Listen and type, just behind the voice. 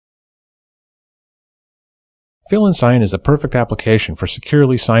Fill and Sign is the perfect application for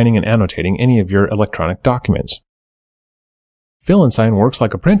securely signing and annotating any of your electronic documents. Fill and Sign works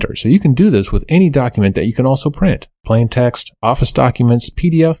like a printer, so you can do this with any document that you can also print: plain text, Office documents,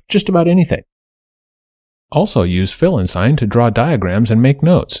 PDF, just about anything. Also use Fill and Sign to draw diagrams and make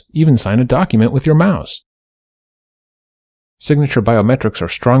notes, even sign a document with your mouse. Signature biometrics are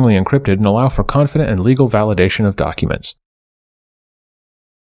strongly encrypted and allow for confident and legal validation of documents.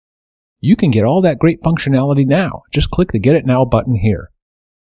 You can get all that great functionality now. Just click the Get It Now button here.